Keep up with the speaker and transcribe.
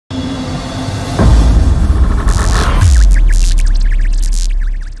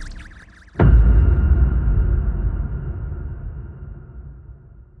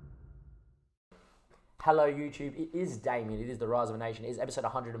Hello YouTube, it is Damien, it is the Rise of a Nation, it is episode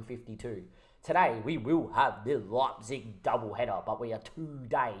 152. Today we will have the Leipzig doubleheader, but we are 2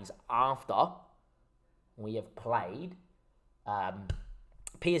 days after we have played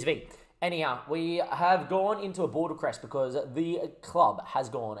PSV. Anyhow, we have gone into a border crest because the club has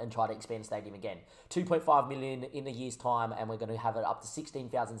gone and tried to expand the stadium again. 2.5 million in a year's time, and we're going to have it up to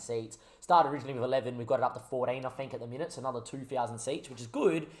 16,000 seats. Started originally with 11, we've got it up to 14, I think, at the minute. So another 2,000 seats, which is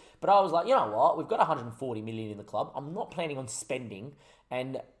good. But I was like, you know what? We've got 140 million in the club. I'm not planning on spending.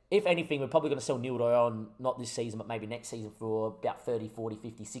 And if anything, we're probably going to sell Nildo on, not this season, but maybe next season for about 30, 40,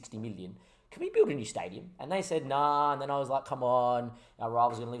 50, 60 million. Can we build a new stadium? And they said, nah. And then I was like, come on. Our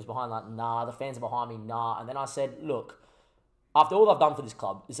rival's going to leave us behind. Like, nah. The fans are behind me. Nah. And then I said, look, after all I've done for this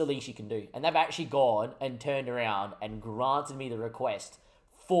club, it's the least you can do. And they've actually gone and turned around and granted me the request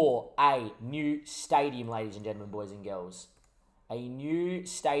for a new stadium, ladies and gentlemen, boys and girls. A new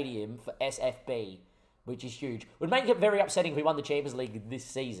stadium for SFB, which is huge. Would make it very upsetting if we won the Champions League this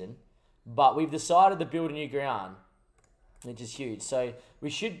season. But we've decided to build a new ground, which is huge. So we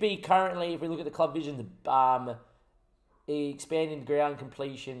should be currently, if we look at the club vision, expanding the ground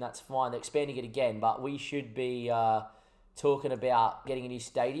completion, that's fine. They're expanding it again, but we should be talking about getting a new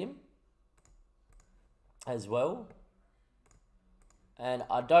stadium as well. And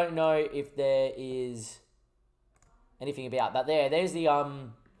I don't know if there is anything about that. There's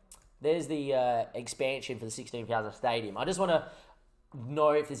the expansion for the 16,000 stadium. I just want to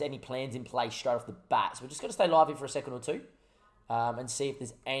know if there's any plans in place straight off the bat. So we're just going to stay live here for a second or two and see if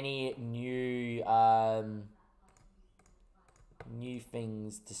there's any new new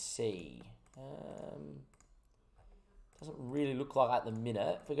things to see. Doesn't really look like at the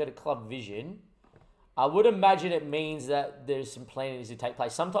minute. If we go to Club Vision, I would imagine it means that there's some planning to take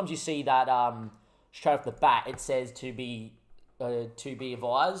place. Sometimes you see that straight off the bat, it says to be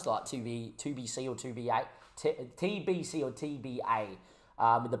advised, like 2BC or 2BA. TBC or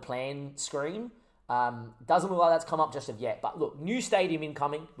TBA with the plan screen. Doesn't look like that's come up just of yet. But look, new stadium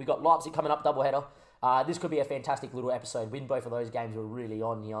incoming. We've got Leipzig coming up, doubleheader. This could be a fantastic little episode. Win both of those games, we're really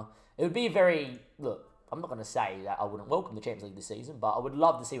on here. It would be a very, look, I'm not going to say that I wouldn't welcome the Champions League this season, but I would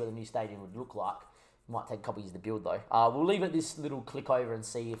love to see what the new stadium would look like. It might take a couple of years to build though. We'll leave it this little click over and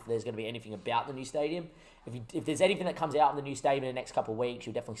see if there's going to be anything about the new stadium. If there's anything that comes out in the new stadium in the next couple of weeks,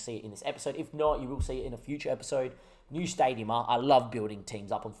 you'll definitely see it in this episode. If not, you will see it in a future episode. New stadium, I love building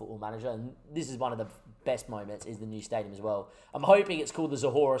teams up on Football Manager, and this is one of the best moments, is the new stadium as well. I'm hoping it's called the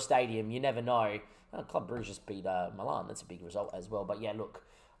Zahora Stadium. You never know. Club Brugge just beat Milan. That's a big result as well. But yeah, look,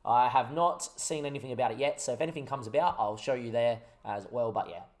 I have not seen anything about it yet, so if anything comes about, I'll show you there as well. But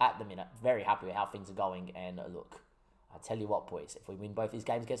yeah, at the minute, very happy with how things are going, and look, I tell you what, boys, if we win both these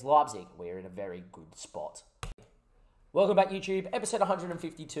games against Leipzig, we're in a very good spot. Welcome back, YouTube. Episode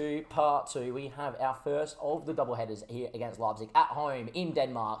 152, part 2. We have our first of the doubleheaders here against Leipzig at home in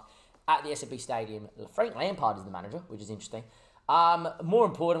Denmark at the SFB Stadium. Frank Lampard is the manager, which is interesting. More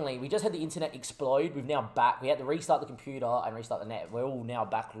importantly, we just had the internet explode. We've now back. We had to restart the computer and restart the net. We're all now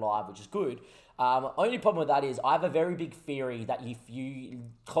back live, which is good. Only problem with that is I have a very big theory that if you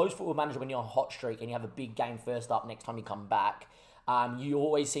close Football Manager when you're on a hot streak and you have a big game first up next time you come back, you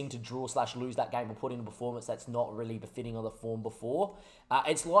always seem to draw/lose that game or put in a performance that's not really befitting of the form before.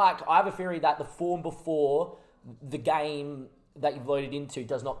 It's like, I have a theory that the form before the game that you've loaded into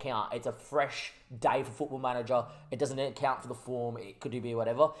does not count. It's a fresh day for Football Manager. It doesn't count for the form. It could be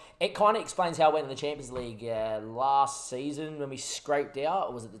whatever. It kind of explains how it went in the Champions League last season when we scraped out,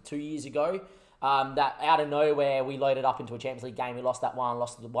 or was it 2 years ago? That out of nowhere, we loaded up into a Champions League game. We lost that one,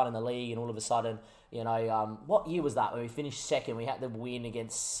 lost the one in the league, and all of a sudden, you know, what year was that when we finished second? We had to win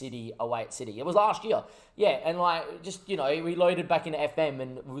against City, away at City. It was last year. Yeah, and like, just, you know, we loaded back into FM,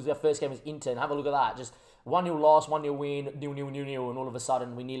 and it was our first game was Inter, and have a look at that. Just 1-0 loss, 1-0 win, 0-0, and all of a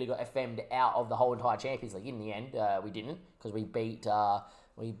sudden, we nearly got FM'd out of the whole entire Champions League. In the end, we didn't, because we beat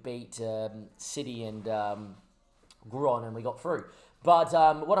City and Gron, and we got through. But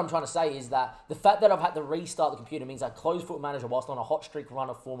what I'm trying to say is that the fact that I've had to restart the computer means I closed Football Manager whilst on a hot streak run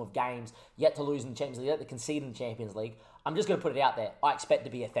of form of games, yet to lose in the Champions League, yet to concede in the Champions League. I'm just going to put it out there. I expect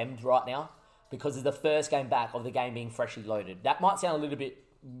to be FM'd right now because it's the first game back of the game being freshly loaded. That might sound a little bit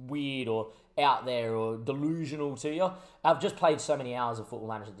weird or out there or delusional to you. I've just played so many hours of Football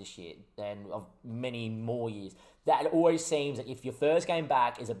Manager this year and of many more years that it always seems that if your first game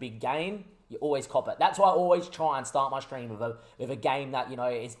back is a big game, you always cop it. That's why I always try and start my stream with a game that, you know,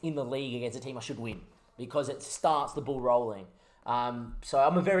 is in the league against a team I should win, because it starts the ball rolling. So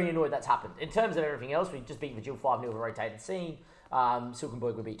I'm very annoyed that's happened. In terms of everything else, we just beat Vigil 5-0 with a rotated scene.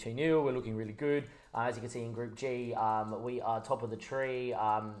 Silkenberg we beat 2-0. We're looking really good. As you can see in Group G, we are top of the tree.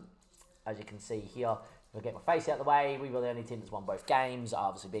 as you can see here. I'll get my face out of the way. We were the only team that's won both games.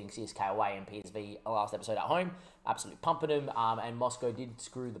 Obviously beating CSK away and PSV last episode at home. Absolutely pumping them. And Moscow did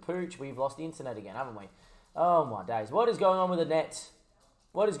screw the pooch. We've lost the internet again, haven't we? Oh my days. What is going on with the net?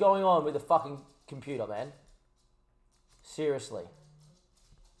 What is going on with the fucking computer, man? Seriously.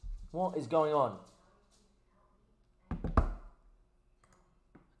 What is going on?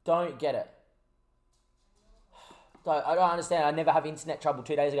 Don't get it. I don't understand. I never have internet trouble.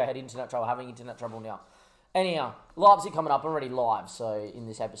 2 days ago I had internet trouble. Having internet trouble now. Anyhow, Leipzig coming up. I'm already live so in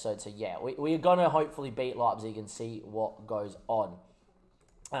this episode. So yeah, we're going to hopefully beat Leipzig and see what goes on.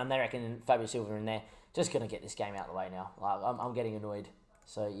 They reckon Fabio Silva in there. Just going to get this game out of the way now. Like, I'm getting annoyed.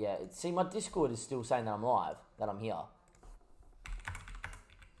 So yeah, see my Discord is still saying that I'm live, that I'm here.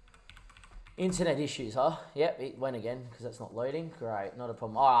 Internet issues, huh? Yep, it went again because that's not loading. Great, not a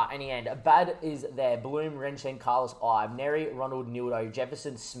problem. All right, in the end, Bad is there. Bloom, Renchen, Carlos, Ive, Neri, Ronald, Nildo,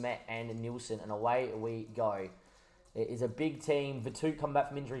 Jefferson, Smet, and Nielsen. And away we go. It is a big team. Vatoot come back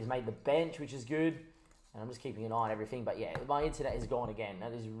from injury. He's made the bench, which is good. And I'm just keeping an eye on everything. But yeah, my internet is gone again.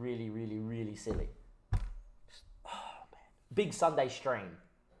 That is really, really, really silly. Oh, man. Big Sunday stream.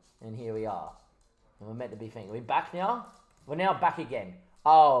 And here we are. And we're meant to be thinking. Are we back now? We're now back again.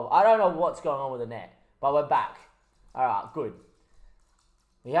 Oh, I don't know what's going on with the net, but we're back. All right, good.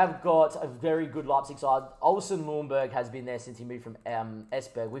 We have got a very good Leipzig side. Olsen Lundberg has been there since he moved from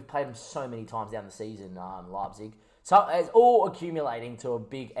Esberg. We've played him so many times down the season, Leipzig. So it's all accumulating to a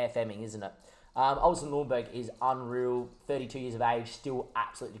big FMing, isn't it? Olsen Lundberg is unreal. 32 years of age, still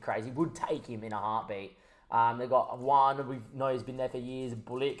absolutely crazy. Would take him in a heartbeat. They've got one we know has been there for years.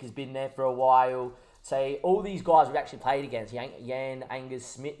 Bulik has been there for a while. So all these guys we've actually played against. Jan Angus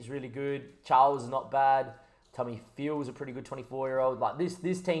Smith is really good. Charles is not bad. Tommy Field is a pretty good 24-year-old. Like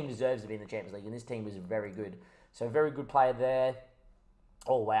this team deserves to be in the Champions League, and this team was very good. So very good player there.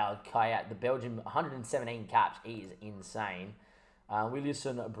 Oh wow, Kayat, the Belgian, 117 caps. He is insane.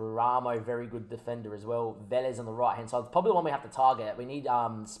 Williamson Baramo, very good defender as well. Velez on the right-hand side. Probably the one we have to target. We need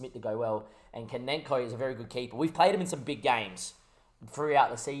Smith to go well. And Kanenko is a very good keeper. We've played him in some big games throughout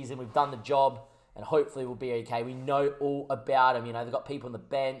the season. We've done the job. And hopefully we'll be okay. We know all about him. You know, they've got people on the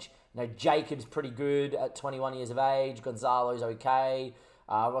bench. You know, Jacob's pretty good at 21 years of age. Gonzalo's okay.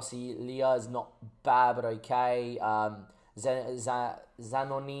 Rossi Leah is not bad, but okay.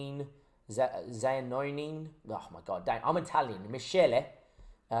 Zanonin. Oh, my God. Dang, I'm Italian. Michele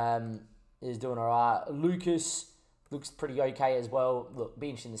is doing all right. Lucas looks pretty okay as well. Look, be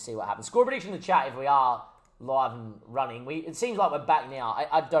interesting to see what happens. Score prediction in the chat if we are live and running. It seems like we're back now.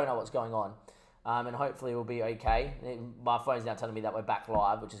 I don't know what's going on. And hopefully we'll be okay. My phone's now telling me that we're back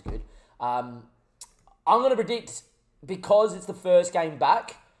live, which is good. I'm going to predict, because it's the first game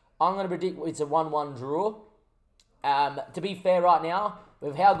back, I'm going to predict it's a 1-1 draw. To be fair right now,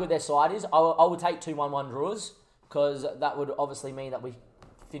 with how good their side is, I would take 2 1-1 draws, because that would obviously mean that we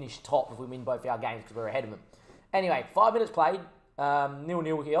finish top if we win both our games, because we're ahead of them. Anyway, 5 minutes played,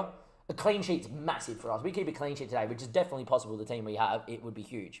 0-0 here. A clean sheet's massive for us. We keep a clean sheet today, which is definitely possible with the team we have. It would be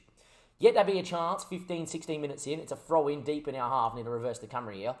huge. Yet there be a chance, 15, 16 minutes in. It's a throw in deep in our half. Need to reverse the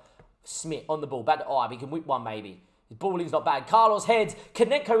camera here. Smith on the ball. Back to Ibe. He can whip one maybe. His balling's not bad. Carlos heads.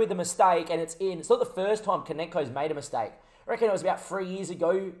 Konecko with the mistake, and it's in. It's not the first time Konecko's made a mistake. I reckon it was about 3 years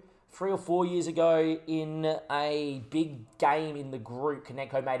ago, 3 or 4 years ago, in a big game in the group.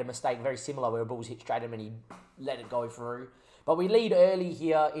 Konecko made a mistake very similar where a ball's hit straight at him and he let it go through. But we lead early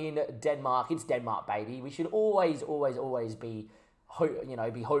here in Denmark. It's Denmark, baby. We should always, always, always be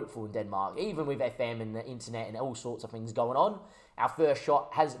hopeful in Denmark, even with FM and the internet and all sorts of things going on. Our first shot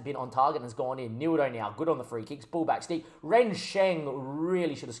has been on target and has gone in. Nildo now, good on the free kicks, ball back steep. Ren Sheng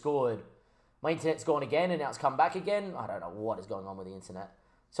really should have scored. My internet's gone again and now it's come back again. I don't know what is going on with the internet.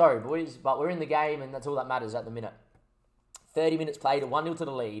 Sorry, boys, but we're in the game and that's all that matters at the minute. 30 minutes played, 1-0 to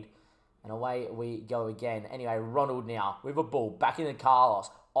the lead, and away we go again. Anyway, Ronald now with a ball, back into Carlos,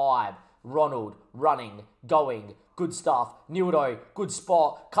 Ibe, Ronald, running, going, good stuff. Nildo, good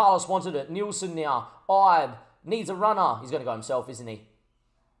spot. Carlos wanted it. Nielsen now. Ibe needs a runner. He's going to go himself, isn't he?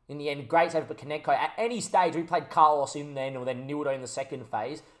 In the end, great save for Konecko. At any stage, we played Carlos in then, or then Nildo in the second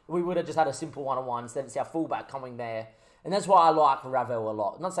phase, we would have just had a simple one-on-one. Instead, it's our fullback coming there. And that's why I like Ravel a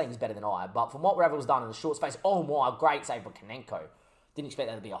lot. I'm not saying he's better than Ibe, but from what Ravel's done in a short space, oh my, great save for Konecko. Didn't expect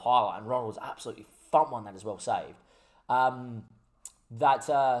that to be a highlight, and Ronald's absolutely thumped one that as well saved.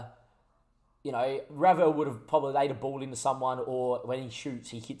 Ravel would have probably laid a ball into someone, or when he shoots,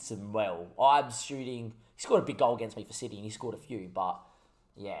 he hits them well. Ibe's shooting. He scored a big goal against me for City, and he scored a few, but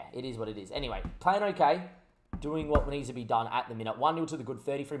yeah, it is what it is. Anyway, playing okay. doing what needs to be done at the minute. 1-0 to the good,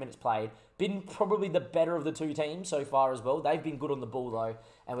 33 minutes played. Been probably the better of the two teams so far as well. They've been good on the ball, though.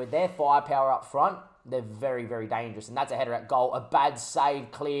 And with their firepower up front, they're very, very dangerous. And that's a header at goal. A bad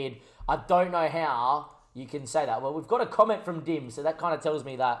save cleared. I don't know how you can say that. Well, we've got a comment from Dim, so that kind of tells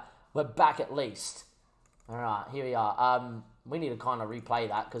me that we're back at least. All right, here we are. We need to kind of replay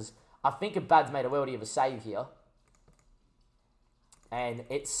that because I think Abad's made a worldie of a save here. And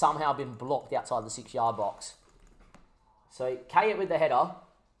it's somehow been blocked outside the 6-yard box. So, K it with the header.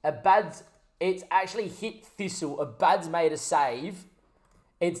 Abad's, it's actually hit Thistle. Abad's made a save.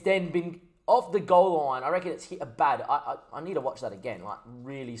 It's then been off the goal line. I reckon it's hit Abad. I need to watch that again. Like,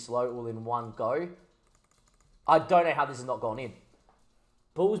 really slow, all in one go. I don't know how this has not gone in.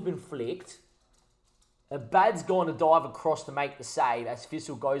 Ball's been flicked. Abad's gone to dive across to make the save as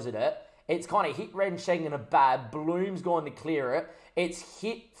Thistle goes at it. It's kind of hit Rensheng and Abad. Bloom's gone to clear it. It's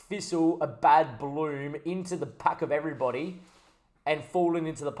hit Thistle, Abad, Bloom into the pack of everybody and fallen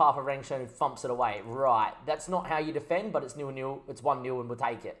into the path of Rensheng who thumps it away. Right. That's not how you defend, but it's 0-0. It's 1-0 and we'll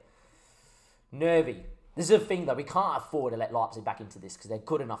take it. Nervy. This is a thing, though. We can't afford to let Leipzig back into this because they're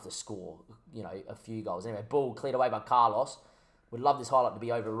good enough to score, you know, a few goals. Anyway, ball cleared away by Carlos. Would love this highlight to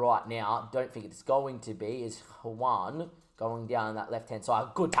be over right now. Don't think it's going to be. Is Juan going down on that left-hand side.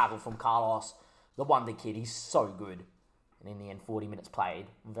 Good tackle from Carlos. The wonder kid. He's so good. And in the end, 40 minutes played.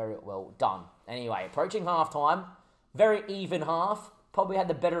 Very well done. Anyway, approaching half-time. Very even half. Probably had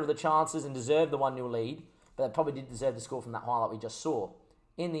the better of the chances and deserved the 1-0 lead. But they probably did deserve the score from that highlight we just saw.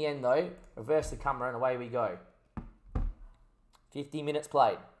 In the end, though, reverse the camera and away we go. 50 minutes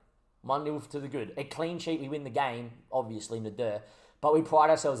played. 1-0 to the good. A clean sheet, we win the game. Obviously, Nadir. But we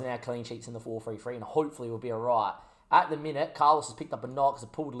pride ourselves in our clean sheets in the 4-3-3. And hopefully we'll be alright. At the minute, Carlos has picked up a knock. It's a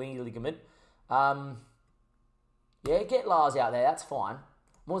pulled knee ligament. Yeah, get Lars out there. That's fine.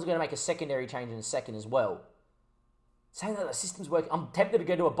 I'm also going to make a secondary change in a second as well. Saying that the system's working. I'm tempted to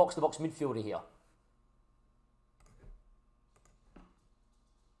go to a box-to-box midfielder here.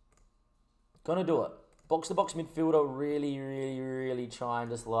 Gonna do it. Box-to-box midfielder. Really, really, really try and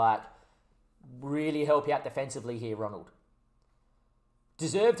just like really help you out defensively here, Ronald.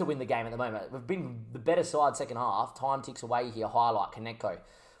 Deserve to win the game at the moment. We've been the better side second half. Time ticks away here. Highlight, Konecko.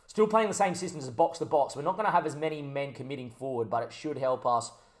 Still playing the same systems as box-to-box. We're not going to have as many men committing forward, but it should help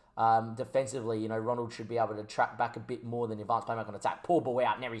us defensively. You know, Ronald should be able to track back a bit more than the advanced playmaker on attack. Poor ball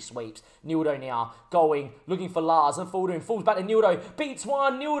out. Neri sweeps. Nildo now going, looking for Lars and Fuldoon. Falls back to Nildo. Beats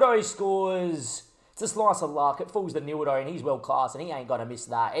one. Nildo scores. It's a slice of luck. It falls to Nildo, and he's world-class, and he ain't going to miss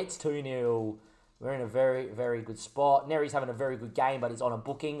that. It's 2-0. We're in a very, very good spot. Neri's having a very good game, but he's on a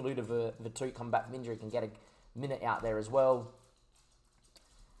booking. Luda Vertoot coming back from injury can get a minute out there as well.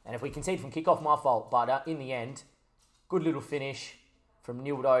 And if we concede from kickoff, my fault. But in the end, good little finish from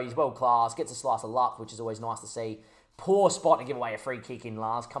Nildo. He's world class. Gets a slice of luck, which is always nice to see. Poor spot to give away a free kick in,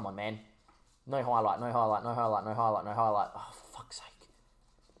 Lars. Come on, man. No highlight, no highlight, no highlight, no highlight, no highlight. Oh, for fuck's sake.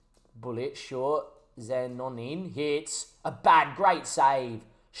 Bullet, short. Zenonin hits. A bad, great save.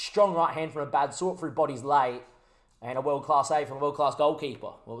 Strong right hand from a bad sort through bodies late. And a world-class save from a world-class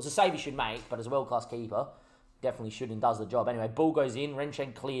goalkeeper. Well, it was a save he should make, but as a world-class keeper, definitely should and does the job. Anyway, ball goes in.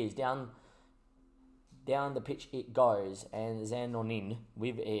 Rensheng clears. Down the pitch it goes. And Zanonin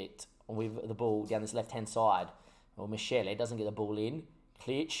with it, with the ball down this left-hand side. Well, Michele doesn't get the ball in.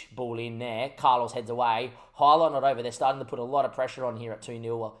 Klitsch, ball in there. Carlos heads away. Highlight not over. They're starting to put a lot of pressure on here at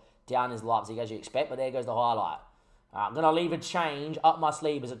 2-0. Down is Leipzig, as you expect. But there goes the highlight. I'm going to leave a change up my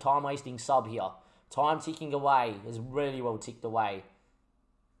sleeve as a time-wasting sub here. Time ticking away. Is really well ticked away.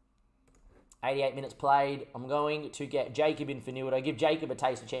 88 minutes played. I'm going to get Jacob in for Nildo. Give Jacob a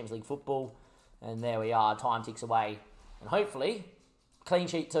taste of Champions League football. And there we are. Time ticks away. And hopefully, clean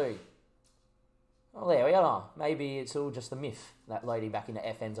sheet too. Well, there we are. Maybe it's all just a myth that loading back into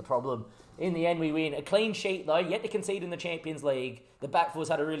FN's a problem. In the end, we win. A clean sheet, though. Yet to concede in the Champions League. The back four's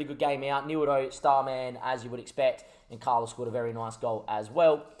had a really good game out. Nildo, starman, as you would expect. And Carlos scored a very nice goal as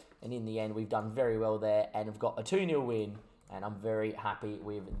well. And in the end, we've done very well there. And have got a 2-0 win. And I'm very happy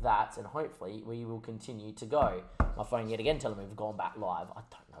with that. And hopefully, we will continue to go. My phone yet again telling me we've gone back live. I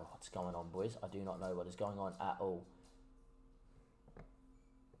don't know what's going on, boys. I do not know what is going on at all.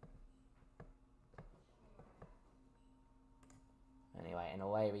 Anyway, and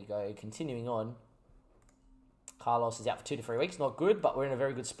away we go. Continuing on. Carlos is out for 2 to 3 weeks. Not good, but we're in a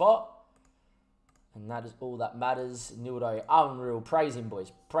very good spot. And that is all that matters. Nildo, unreal. Praise him,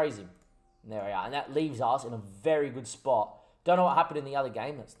 boys. Praise him. And there we are. And that leaves us in a very good spot. Don't know what happened in the other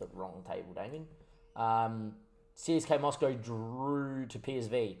game. That's the wrong table, Damien. CSK Moscow drew to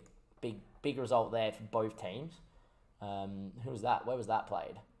PSV. Big result there for both teams. Who was that? Where was that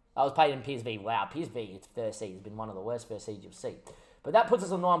played? I was played in PSV. Wow, PSV, its first seed has been one of the worst first seeds you'll see. But that puts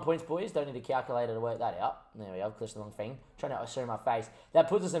us on 9 points, boys. Don't need a calculator to work that out. There we go. Click the wrong thing. Trying to show my face. That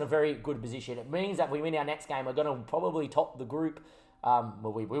puts us in a very good position. It means that we win our next game. We're going to probably top the group.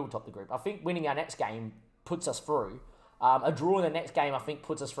 Well, we will top the group. I think winning our next game puts us through. A draw in the next game, I think,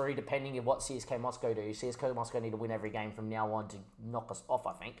 puts us through, depending on what CSK Moscow do. CSK Moscow need to win every game from now on to knock us off,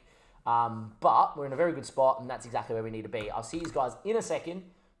 I think. But we're in a very good spot, and that's exactly where we need to be. I'll see you guys in a second.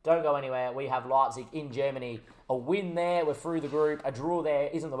 Don't go anywhere. We have Leipzig in Germany. A win there. We're through the group. A draw there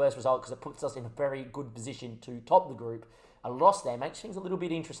isn't the worst result because it puts us in a very good position to top the group. A loss there makes things a little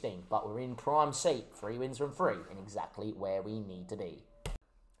bit interesting, but we're in prime seat. 3 wins from 3 and exactly where we need to be.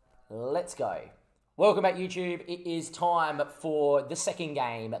 Let's go. Welcome back, YouTube. It is time for the second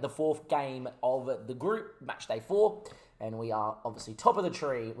game, the 4th game of the group, match day 4. And we are obviously top of the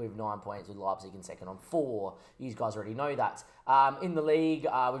tree with 9 points, with Leipzig in second on 4. You guys already know that. In the league,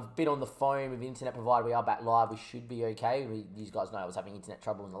 we've been on the phone with the internet provider. We are back live. We should be okay. You guys know I was having internet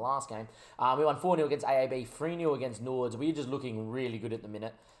trouble in the last game. We won 4-0 against AAB, 3-0 against Nords. We're just looking really good at the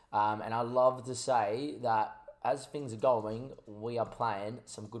minute. And I love to say that as things are going, we are playing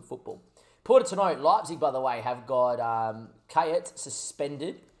some good football. Important to note, Leipzig, by the way, have got Kayet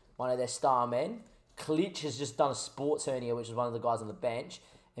suspended, one of their star men. Klitsch has just done a sports hernia, which is one of the guys on the bench.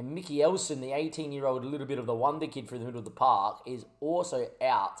 And Mickey Elson, the 18-year-old, little bit of the wonder kid through the middle of the park, is also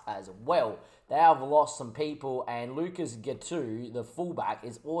out as well. They have lost some people, and Lucas Gatu, the fullback,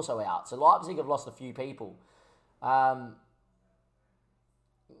 is also out. So Leipzig have lost a few people.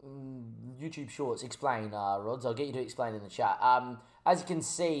 YouTube Shorts, explain, Rods. I'll get you to explain in the chat. As you can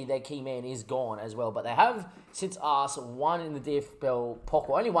see, their key man is gone as well. But they have, since us, won in the DFL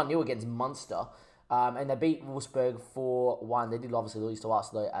Pokal. Only 1-0 against Munster. And they beat Wolfsburg 4-1. They did obviously lose to us,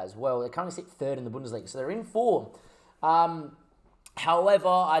 though, as well. They currently sit 3rd in the Bundesliga, so they're in form. However,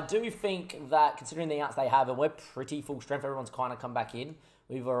 I do think that, considering the outs they have, and we're pretty full strength, everyone's kind of come back in.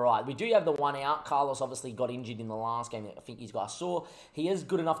 We've arrived. We do have the one out. Carlos obviously got injured in the last game that I think you guys saw. He is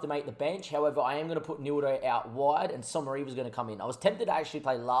good enough to make the bench. However, I am going to put Nildo out wide, and Somariva's going to come in. I was tempted to actually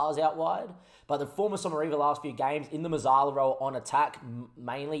play Lars out wide, but the former Somariva last few games in the Mazzala role on attack,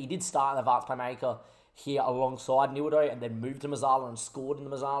 mainly, he did start in the advanced playmaker here alongside Nildo and then moved to Mazzala and scored in the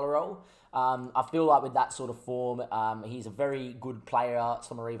Mazzala role. I feel like with that sort of form, he's a very good player,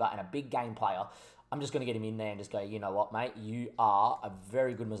 Somariva, and a big game player. I'm just going to get him in there and just go, you know what, mate? You are a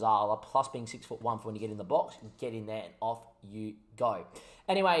very good Mazzala, plus being 6'1" for when you get in the box. Get in there and off you go.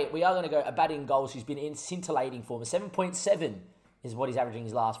 Anyway, we are going to go Abad in goals, who's been in scintillating form. 7.7 is what he's averaging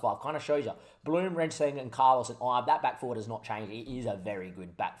his last 5. Kind of shows you. Bloom, Rensing, and Carlos and Ibe, that back four does not change. It is a very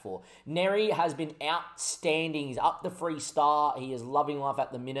good back four. Neri has been outstanding. He's up the 3-star. He is loving life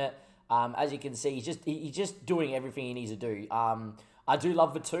at the minute. As you can see, he's just doing everything he needs to do. I do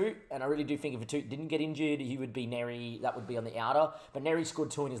love Vatu, and I really do think if Vatu didn't get injured, he would be Neri. That would be on the outer. But Neri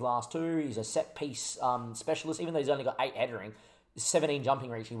scored 2 in his last 2. He's a set-piece specialist. Even though he's only got 8 headering, 17 jumping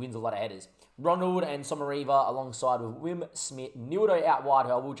reach, he wins a lot of headers. Ronald and Somariva alongside with Wim Smith. Nildo out wide,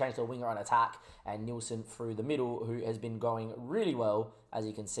 who I will change to a winger on attack. And Nielsen through the middle, who has been going really well, as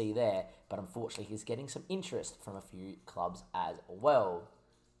you can see there. But unfortunately, he's getting some interest from a few clubs as well.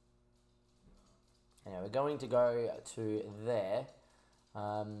 Now, we're going to go to there.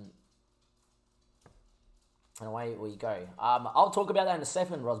 And away we go. I'll talk about that in a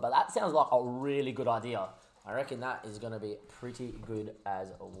second, Roz, but that sounds like a really good idea. I reckon that is going to be pretty good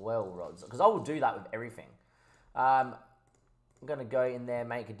as well, Rods, because I will do that with everything. I'm going to go in there,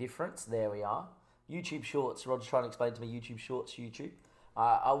 make a difference. There we are. YouTube Shorts. Rod's trying to explain to me YouTube Shorts, YouTube.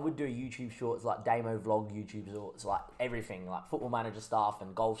 I would do YouTube Shorts, like Damo Vlog YouTube Shorts, like everything, like Football Manager stuff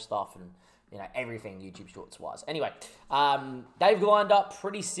and golf stuff and, you know, everything YouTube Shorts wise. Anyway, they've lined up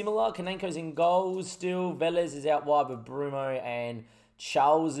pretty similar. Kanenko's in goals still. Velez is out wide with Brumo, and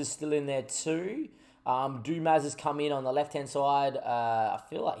Charles is still in there too. Dumas has come in on the left-hand side. I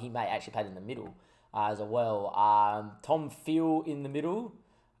feel like he may actually play in the middle as well. Tom Phil in the middle.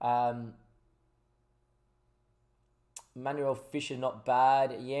 Manuel Fisher, not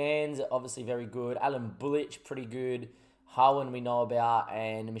bad. Jans, obviously very good. Alan Bullich, pretty good. Harwin we know about,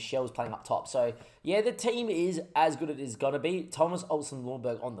 and Michelle's playing up top. So, yeah, the team is as good as it is going to be. Thomas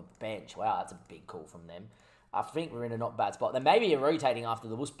Olsen-Lundberg on the bench. Wow, that's a big call from them. I think we're in a not bad spot. They maybe are rotating after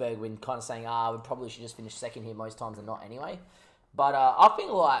the Wolfsburg win, kind of saying, we probably should just finish second here most times and not anyway. But I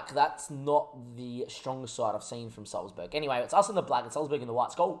feel like that's not the strongest side I've seen from Salzburg. Anyway, it's us in the black and Salzburg in the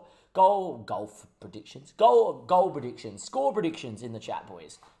whites. Golf predictions. Goal predictions. Score predictions in the chat,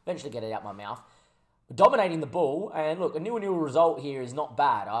 boys. Eventually get it out my mouth. Dominating the ball, and look, a 0-0 result here is not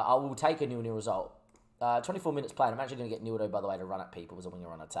bad. I will take a 0-0 result. 24 minutes played. I'm actually going to get Nildo, by the way, to run at people as a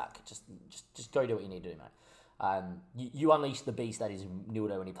winger on attack. Just go do what you need to do, mate. You unleash the beast that is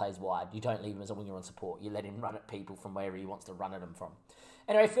Nildo when he plays wide. You don't leave him as a winger on support. You let him run at people from wherever he wants to run at them from.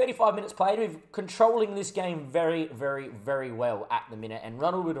 Anyway, 35 minutes played. We're controlling this game very, very, very well at the minute. And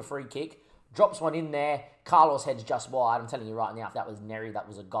Ronald with a free kick. Drops one in there. Carlos heads just wide. I'm telling you right now, if that was Neri, that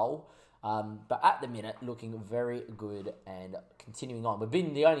was a goal. But at the minute, looking very good and continuing on. We've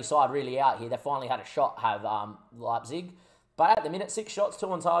been the only side really out here. They finally had a shot, have Leipzig. But at the minute, 6 shots,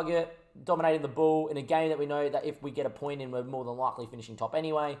 2 on target, dominating the ball in a game that we know that if we get a point in, we're more than likely finishing top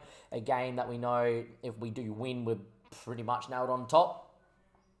anyway. A game that we know if we do win, we're pretty much nailed on top.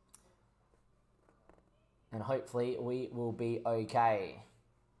 And hopefully we will be okay.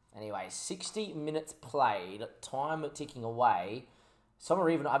 Anyway, 60 minutes played, time ticking away. Some are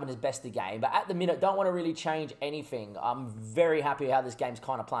even not having his best of game, but at the minute, don't want to really change anything. I'm very happy how this game's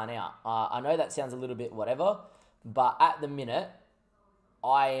kind of playing out. I know that sounds a little bit whatever, but at the minute,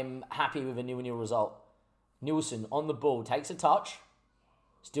 I am happy with a 0-0 result. Nielsen on the ball, takes a touch.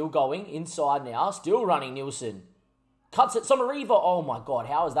 Still going, inside now, still running Nielsen. Cuts it, Somariva. Oh my God,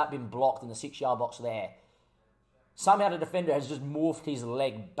 how has that been blocked in the 6-yard box there? Somehow the defender has just morphed his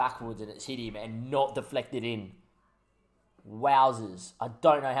leg backwards and it's hit him and not deflected in. Wowzers. I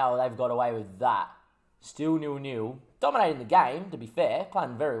don't know how they've got away with that. Still 0-0. Dominating the game, to be fair.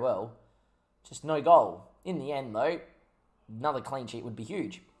 Playing very well. Just no goal. In the end, though, another clean sheet would be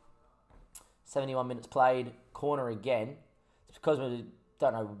huge. 71 minutes played. Corner again. It's because we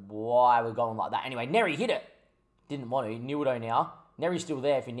don't know why we're going like that. Anyway, Neri hit it. Didn't want to. Nildo now. Neri's still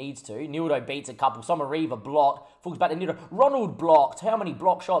there if he needs to. Nildo beats a couple. Somariva blocked. Falls back to Nildo. Ronald blocked. How many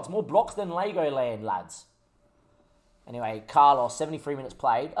block shots? More blocks than Legoland, lads. Anyway, Carlos, 73 minutes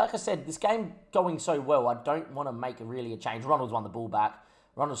played. Like I said, this game going so well, I don't want to make really a change. Ronald's won the ball back.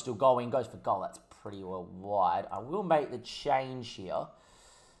 Ronald's still going. Goes for goal. That's pretty well wide. I will make the change here.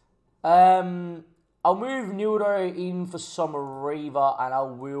 I'll move Nildo in for Somariva, and I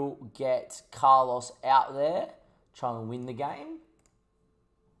will get Carlos out there. Try and win the game.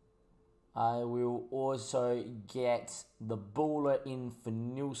 I will also get the baller in for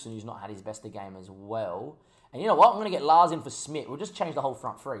Nielsen, who's not had his best of game as well. And you know what? I'm going to get Lars in for Smith. We'll just change the whole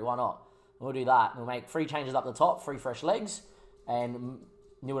front three. Why not? We'll do that. We'll make 3 changes up the top, 3 fresh legs. And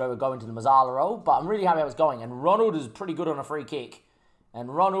Nildo will go into the Mazzala role. But I'm really happy how it's going. And Ronald is pretty good on a free kick.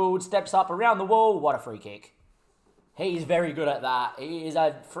 And Ronald steps up around the wall. What a free kick. He's very good at that. He is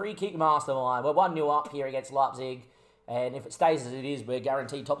a free kick mastermind. We're 1-0 up here against Leipzig. And if it stays as it is, we're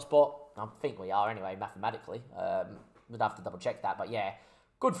guaranteed top spot. I think we are anyway, mathematically. We'd have to double check that. But yeah,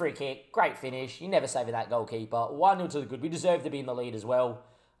 good free kick. Great finish. You never save that goalkeeper. 1-0 to the good. We deserve to be in the lead as well,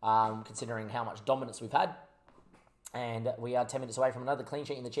 considering how much dominance we've had. And we are 10 minutes away from another clean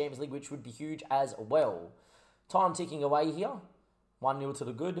sheet in the Champions League, which would be huge as well. Time ticking away here. 1-0 to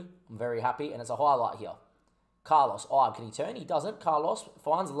the good. I'm very happy. And it's a highlight here. Carlos, can he turn? He doesn't. Carlos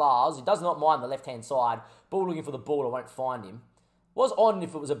finds Lars. He does not mind the left-hand side. Ball looking for the ball. I won't find him. Was on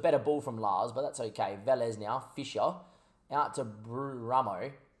if it was a better ball from Lars, but that's okay. Velez now. Fisher. Out to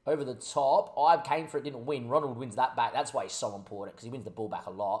Ramo. Over the top. I came for it, didn't win. Ronald wins that back. That's why he's so important, because he wins the ball back a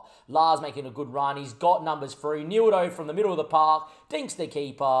lot. Lars making a good run. He's got numbers through. Nildo from the middle of the park. Dinks the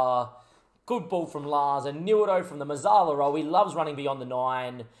keeper. Good ball from Lars. And Nildo from the Mazzala roll. He loves running beyond the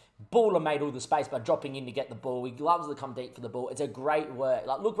 9. Baller made all the space by dropping in to get the ball. He loves to come deep for the ball. It's a great work.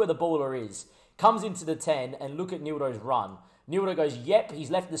 Like, look where the baller is. Comes into the 10, and look at Nildo's run. Nildo goes, yep,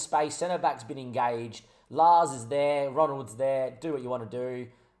 he's left the space. Centre-back's been engaged. Lars is there. Ronald's there. Do what you want to do.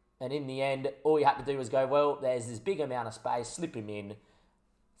 And in the end, all you had to do was go, well, there's this big amount of space. Slip him in.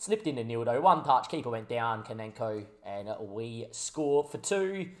 Slipped into Nildo. 1 touch. Keeper went down. Kanenko. And we score for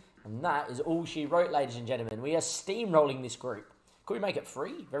 2. And that is all she wrote, ladies and gentlemen. We are steamrolling this group. Could we make it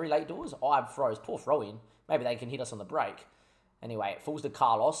 3? Very late doors. Throws. Poor throw in. Maybe they can hit us on the break. Anyway, it falls to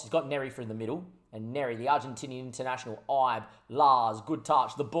Carlos. He's got Neri through the middle. And Neri, the Argentinian international. Lars, good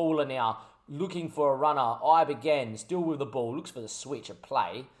touch. The baller now. Looking for a runner. again. Still with the ball. Looks for the switch of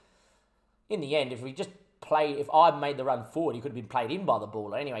play. In the end, if we just play, if I made the run forward, he could have been played in by the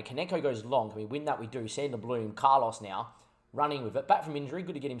baller. Anyway, Kaneko goes long. Can we win that? We do. Send the bloom. Carlos now. Running with it. Back from injury.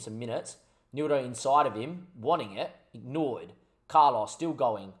 Good to get him some minutes. Nildo inside of him. Wanting it. Ignored. Carlos still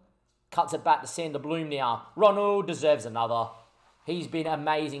going. Cuts it back to Sander Bloom now. Ronald deserves another. He's been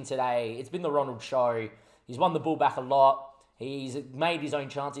amazing today. It's been the Ronald show. He's won the ball back a lot. He's made his own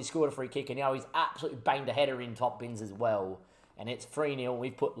chance. He scored a free kick, and now he's absolutely banged a header in top bins as well. And it's 3-0.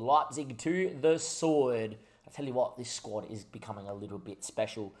 We've put Leipzig to the sword. I tell you what, this squad is becoming a little bit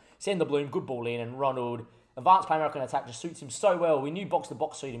special. Sander Bloom, good ball in, and Ronald, advanced play American attack, just suits him so well. We knew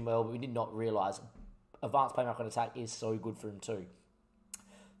box-to-box suited him well, but we did not realise advanced playmaker on attack is so good for him too.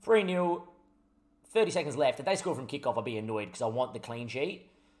 3-0, 30 seconds left. If they score from kickoff, I'll be annoyed because I want the clean sheet.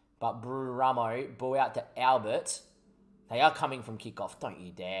 But Ramo, ball out to Albert. They are coming from kickoff. Don't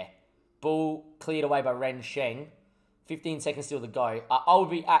you dare. Ball cleared away by Ren Sheng. 15 seconds still to go. I would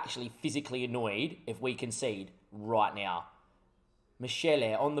be actually physically annoyed if we concede right now.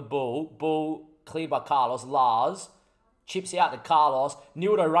 Michele on the ball. Ball cleared by Carlos. Lars chips out to Carlos.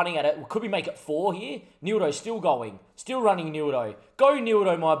 Nildo running at it. Could we make it 4 here? Nildo still going. Still running Nildo. Go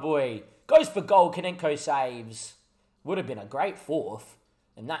Nildo, my boy. Goes for goal. Kanenko saves. Would have been a great 4th.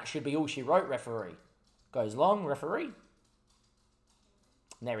 And that should be all she wrote, referee. Goes long, referee.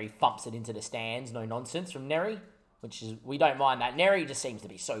 Neri thumps it into the stands. No nonsense from Neri. Which is, we don't mind that. Neri just seems to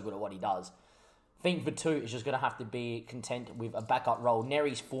be so good at what he does. Fm21 is just going to have to be content with a backup role.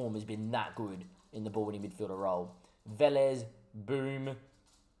 Neri's form has been that good in the ball-winning midfielder role. Velez, boom.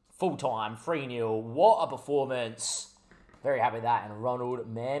 Full time, 3-0. What a performance. Very happy with that. And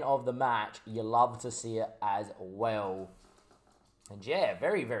Ronald, man of the match. You love to see it as well. And yeah,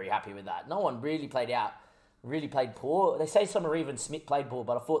 very, very happy with that. No one really played out, really played poor. They say Summer even Smith played poor,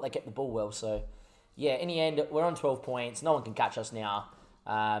 but I thought they kept the ball well. So yeah, in the end, we're on 12 points. No one can catch us now.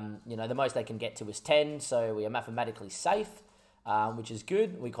 You know, the most they can get to is 10, so we are mathematically safe, which is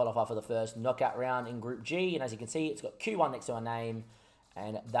good. We qualify for the first knockout round in Group G, and as you can see, it's got Q1 next to our name,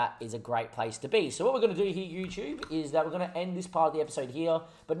 and that is a great place to be. So what we're going to do here, YouTube, is that we're going to end this part of the episode here,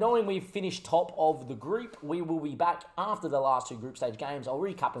 but knowing we've finished top of the group, we will be back after the last 2 group stage games. I'll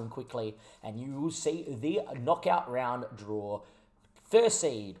recap them quickly, and you will see the knockout round draw. First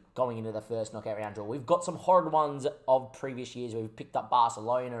seed going into the first knockout round draw. We've got some horrid ones of previous years. We've picked up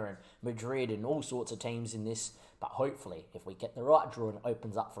Barcelona and Madrid and all sorts of teams in this. But hopefully, if we get the right draw and it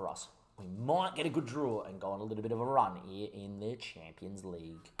opens up for us, we might get a good draw and go on a little bit of a run here in the Champions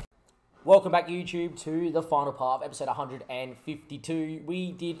League. Welcome back, YouTube, to the final part of episode 152.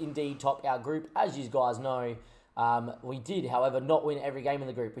 We did indeed top our group, as you guys know. We did, however, not win every game in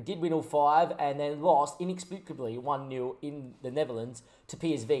the group. We did win all 5 and then lost inexplicably 1-0 in the Netherlands to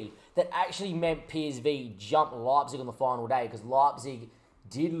PSV. That actually meant PSV jumped Leipzig on the final day because Leipzig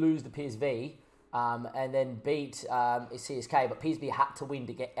did lose to PSV and then beat CSK, but PSV had to win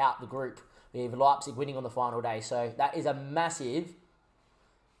to get out the group. We have Leipzig winning on the final day, so that is a massive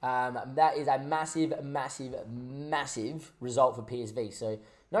massive result for PSV. So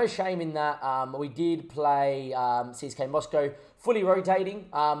no shame in that. We did play CSK Moscow, fully rotating.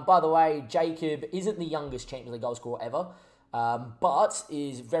 By the way, Jacob isn't the youngest Champions League goal scorer ever, but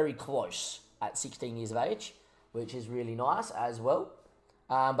is very close at 16 years of age, which is really nice as well.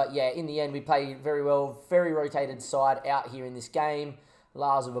 But yeah, in the end, we played very well. Very rotated side out here in this game.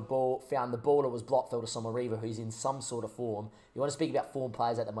 Lars with a ball, found the ball that was blocked, fell to Somariva, who's in some sort of form. You want to speak about form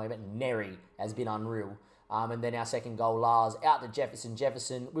players at the moment, Neri has been unreal. And then our second goal, Lars, out to Jefferson.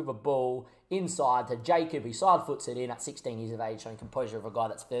 Jefferson with a ball inside to Jacob, who side foots it in at 16 years of age, showing composure of a guy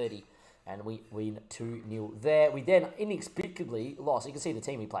that's 30. And we win 2-0 there. We then inexplicably lost. You can see the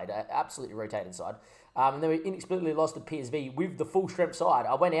team we played, absolutely rotated side. And then we inexplicably lost to PSV with the full strength side.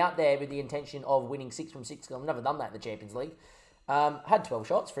 I went out there with the intention of winning 6 from 6, because I've never done that in the Champions League. Had 12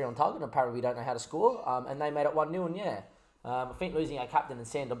 shots, 3 on target, and apparently we don't know how to score. And they made it 1-0, and yeah. I think losing our captain and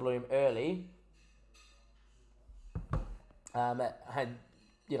Sander Bloom early had,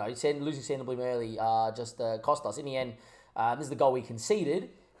 you know, losing Sander Bloom early just cost us. In the end, this is the goal we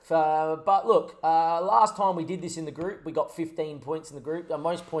conceded. But look, last time we did this in the group, we got 15 points in the group.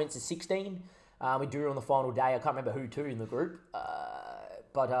 Most points is 16. We drew on the final day. I can't remember who to in the group.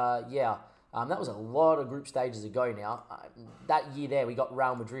 Yeah, that was a lot of group stages ago now. That year there, we got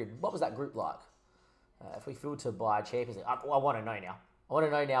Real Madrid. What was that group like? If we filter by Champions League, I want to know now. I want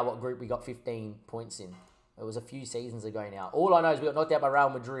to know now what group we got 15 points in. It was a few seasons ago now. All I know is we got knocked out by Real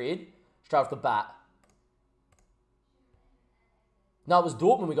Madrid straight off the bat. No, it was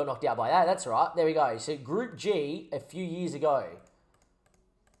Dortmund we got knocked out by. That's right. There we go. So Group G a few years ago.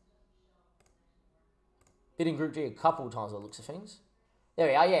 Been in Group G a couple of times by the looks of things. There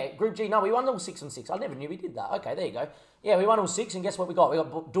we are, yeah. Group G, no, we won all 6 on 6. I never knew we did that. Okay, there you go. Yeah, we won all 6, and guess what we got? We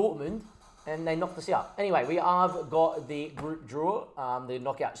got Dortmund, and they knocked us out. Anyway, we have got the group draw, the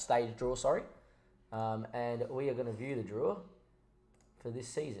knockout stage draw, sorry. And we are going to view the draw for this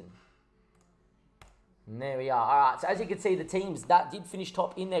season. And there we are. All right, so as you can see, the teams that did finish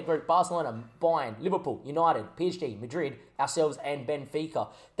top in their group, Barcelona, Bayern, Liverpool, United, PSG, Madrid, ourselves, and Benfica.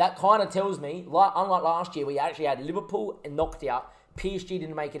 That kind of tells me, unlike last year, we actually had Liverpool knocked out. PSG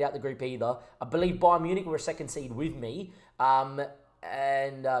didn't make it out the group either. I believe Bayern Munich were a second seed with me. So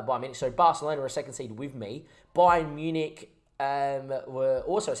Barcelona were a second seed with me. Bayern Munich were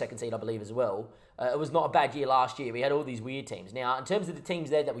also a second seed, I believe, as well. It was not a bad year last year. We had all these weird teams. Now, in terms of the teams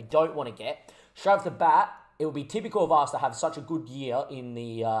there that we don't want to get, straight off the bat, it would be typical of us to have such a good year in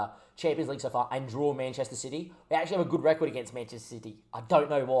the Champions League so far and draw Manchester City. We actually have a good record against Manchester City. I don't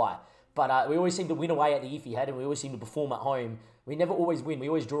know why. But we always seem to win away at the Etihad, and we always seem to perform at home. We never always win. We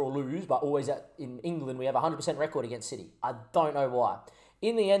always draw or lose, but always in England, we have a 100% record against City. I don't know why.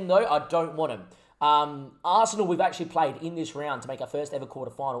 In the end, though, I don't want them. Arsenal, we've actually played in this round to make our first ever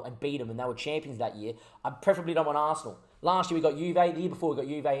quarter-final and beat them, and they were champions that year. I preferably don't want Arsenal. Last year, we got Juve. The year before, we got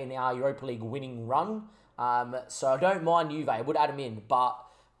Juve in our Europa League winning run. So I don't mind Juve. I would add them in, but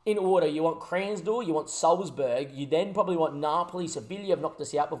in order, you want Kransdorf, you want Salzburg, you then probably want Napoli, Sevilla have knocked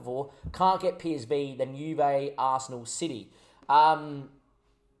us out before, can't get PSV, then Juve, Arsenal, City.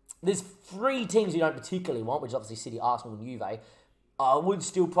 There's 3 teams you don't particularly want, which is obviously City, Arsenal, and Juve. I would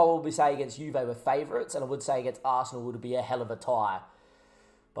still probably say against Juve we're favourites, and I would say against Arsenal would be a hell of a tie.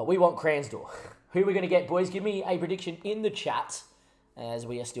 But we want Kransdorf. Who are we going to get, boys? Give me a prediction in the chat, as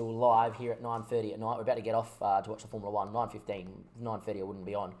we are still live here at 9:30 at night. We're about to get off to watch the Formula 1. 9:15, 9:30 I wouldn't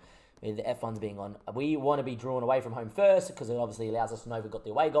be on. With the F1's being on. We want to be drawn away from home first, because it obviously allows us to know if we've got the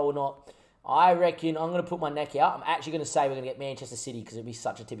away goal or not. I reckon I'm going to put my neck out. I'm actually going to say we're going to get Manchester City, because it'd be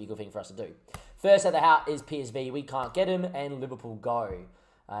such a typical thing for us to do. First at the hat is PSV. We can't get him, and Liverpool go.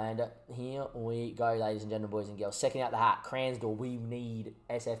 And here we go, ladies and gentlemen, boys and girls. Second out the hat, Kransdorf. We need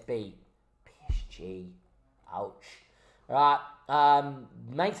SFB. PSG. Ouch. All right.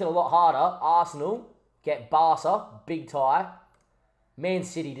 Makes it a lot harder. Arsenal get Barca. Big tie. Man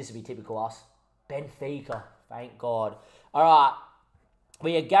City, this would be typical us. Benfica. Thank God. All right.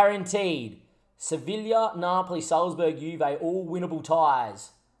 We are guaranteed Sevilla, Napoli, Salzburg, Juve, all winnable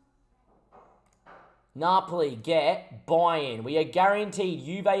ties. Napoli get Bayern. We are guaranteed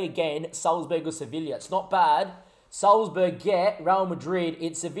Juve again, Salzburg or Sevilla. It's not bad. Salzburg get Real Madrid.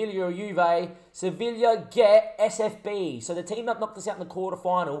 It's Sevilla or Juve. Sevilla get SFB. So the team that knocked us out in the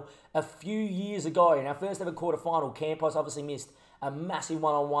quarterfinal a few years ago, in our first ever quarterfinal, Campos obviously missed a massive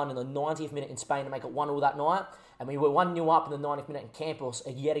one-on-one in the 90th minute in Spain to make it 1-1 that night. And we were 1-0 up in the 90th minute, and Campos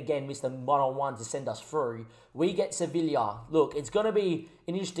yet again missed a one-on-one to send us through. We get Sevilla. Look, it's going to be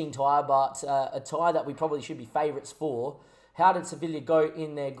an interesting tie, but a tie that we probably should be favourites for. How did Sevilla go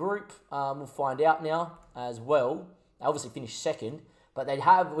in their group? We'll find out now as well. They obviously finished second, but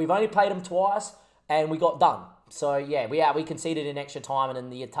we've only played them twice, and we got done. So, yeah, we conceded in extra time, and then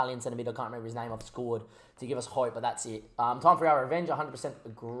the Italian centre mid, I can't remember his name, I've scored to give us hope, but that's it. Time for our revenge, 100%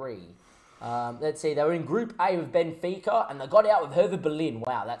 agree. Let's see, they were in Group A with Benfica, and they got out with Hertha Berlin.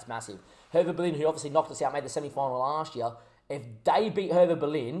 Wow, that's massive. Hertha Berlin, who obviously knocked us out, made the semi-final last year. If they beat Hertha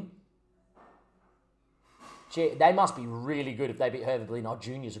Berlin, they must be really good if they beat Hertha Berlin. Our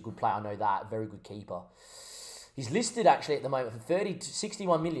junior's a good player, I know that. Very good keeper. He's listed, actually, at the moment for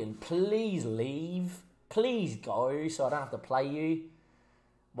 61 million. Please leave. Please go, so I don't have to play you.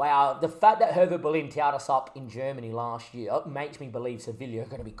 Wow, the fact that Hertha Berlin tied us up in Germany last year makes me believe Sevilla are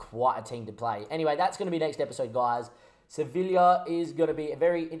going to be quite a team to play. Anyway, that's going to be next episode, guys. Sevilla is going to be a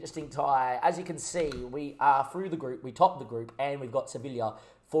very interesting tie. As you can see, we are through the group, we topped the group, and we've got Sevilla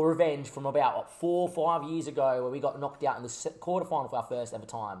for revenge from about 4 or 5 years ago, where we got knocked out in the quarterfinal for our first ever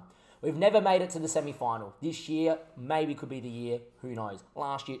time. We've never made it to the semi-final. This year, maybe could be the year. Who knows?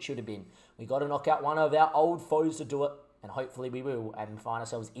 Last year, it should have been. We got to knock out one of our old foes to do it, and hopefully we will, and find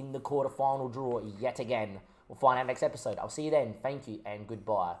ourselves in the quarterfinal draw yet again. We'll find out next episode. I'll see you then. Thank you, and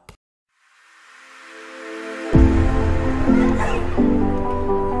goodbye.